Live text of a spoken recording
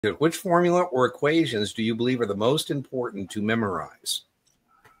Which formula or equations do you believe are the most important to memorize?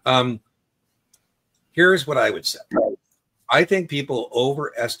 Here's what I would say. I think people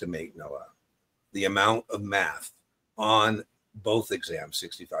overestimate, Noah, the amount of math on both exams,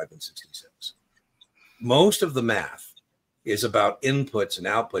 65 and 66. Most of the math is about inputs and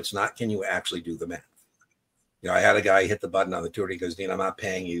outputs, not can you actually do the math. You know, I had a guy hit the button on the tour. He goes, Dean, I'm not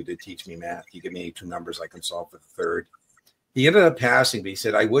paying you to teach me math. You give me 2 numbers, I can solve for the third. He ended up passing, but he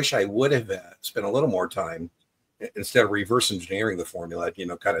said, I wish I would have spent a little more time instead of reverse engineering the formula, you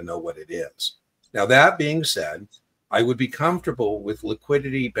know, kind of know what it is. Now, that being said, I would be comfortable with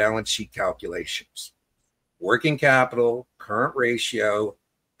liquidity balance sheet calculations, working capital, current ratio,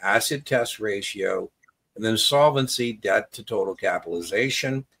 acid test ratio, and then solvency, debt to total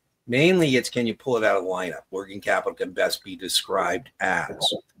capitalization. Mainly, it's can you pull it out of the lineup? Working capital can best be described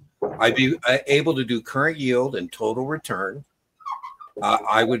as. I'd be able to do current yield and total return.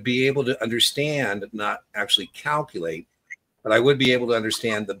 I would be able to understand, not actually calculate, but I would be able to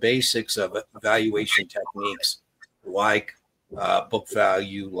understand the basics of valuation techniques like book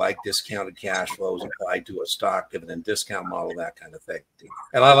value, like discounted cash flows applied to a stock dividend discount model, that kind of thing.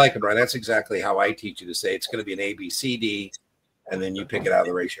 And I like it, Brian. That's exactly how I teach you to say it's going to be an A, B, C, D, and then you pick it out of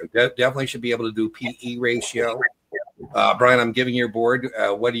the ratio. Definitely should be able to do PE ratio. Brian, I'm giving your board.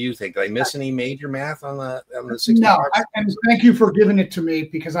 What do you think? Did I miss any major math on the 65? No, and thank you for giving it to me,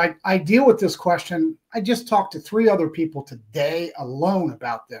 because I deal with this question. I just talked to 3 other people today alone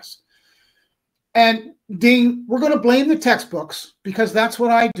about this. And Dean, we're going to blame the textbooks, because that's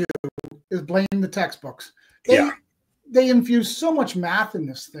what I do, is blame the textbooks. They infuse so much math in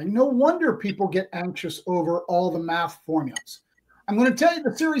this thing. No wonder people get anxious over all the math formulas. I'm going to tell you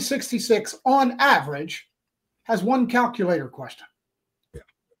the Series 66 on average has 1 calculator question. Yeah.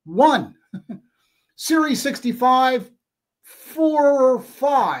 1. Series 65, 4 or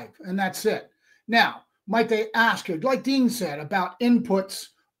 5, and that's it. Now, might they ask you, like Dean said, about inputs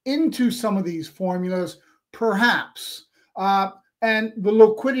into some of these formulas? Perhaps. And the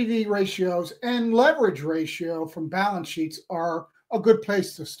liquidity ratios and leverage ratio from balance sheets are a good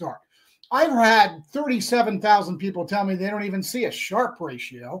place to start. I've had 37,000 people tell me they don't even see a Sharpe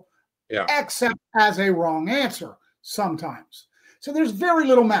ratio, except as a wrong answer sometimes. So there's very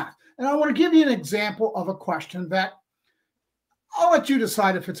little math. And I want to give you an example of a question that I'll let you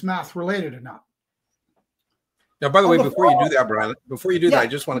decide if it's math related or not. Now, by the way, before you do that, Brian, I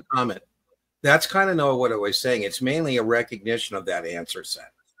just want to comment. That's kind of know what I was saying. It's mainly a recognition of that answer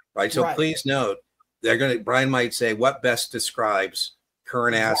set, right? So please note, Brian might say, what best describes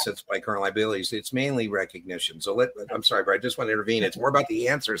current assets by current liabilities? It's mainly recognition. So I'm sorry, but I just want to intervene. It's more about the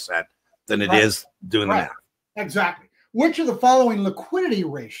answer set than it is doing the math. Exactly. Which of the following liquidity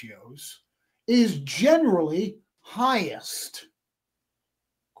ratios is generally highest?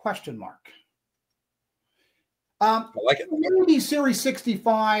 Question mark. I like it. Maybe Series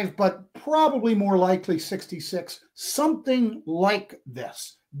 65, but probably more likely 66. Something like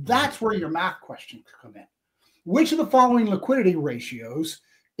this. That's where your math questions come in. Which of the following liquidity ratios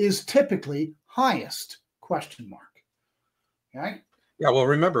is typically highest? Question mark. Okay. Yeah. Well,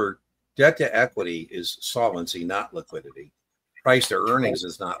 remember, debt to equity is solvency, not liquidity. Price to earnings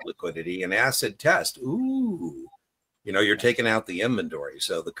is not liquidity. And acid test, ooh, you know, you're taking out the inventory.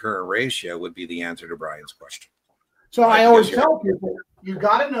 So the current ratio would be the answer to Brian's question. So I always tell people, you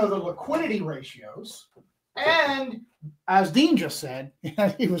got to know the liquidity ratios. And as Dean just said,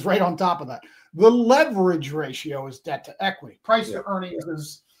 he was right on top of that. The leverage ratio is debt to equity. Price to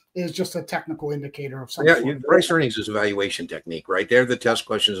earnings is just a technical indicator of something. Yeah, price earnings is a valuation technique, right? They're the test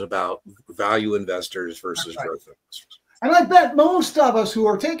questions about value investors versus growth investors. And I bet most of us who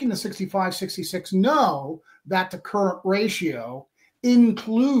are taking the 65, 66 know that the current ratio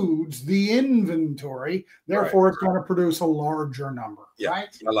includes the inventory. Therefore, it's going to produce a larger number. Yeah,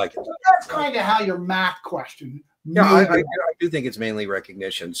 right? I like it. So that's kind of how your math question. Yeah, I do think it's mainly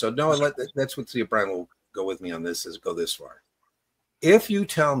recognition. So no, let's see if Brian will go with me on this. Go this far. If you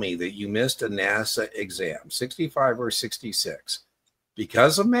tell me that you missed a NASA exam, 65 or 66,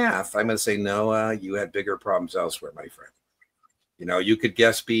 because of math, I'm going to say, Noah, you had bigger problems elsewhere, my friend. You know, you could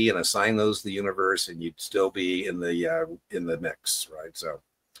guess B and assign those to the universe, and you'd still be in the mix, right? So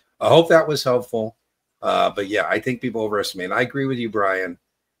I hope that was helpful. But yeah, I think people overestimate. And I agree with you, Brian.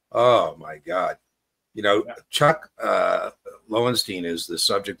 Oh my God. You know, Chuck Lowenstein is the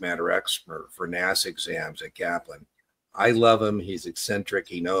subject matter expert for NASA exams at Kaplan. I love him. He's eccentric.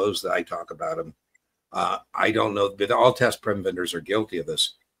 He knows that I talk about him. I don't know, but all test prep vendors are guilty of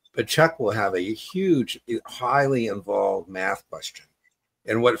this. But Chuck will have a huge, highly involved math question.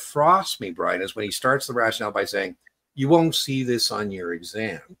 And what frosts me, Brian, is when he starts the rationale by saying, You won't see this on your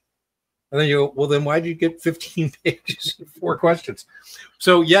exam. And then you go, well, then why did you get 15 pages and 4 questions?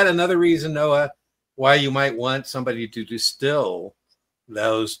 So yet another reason, Noah, why you might want somebody to distill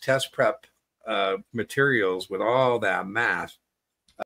those test prep materials with all that math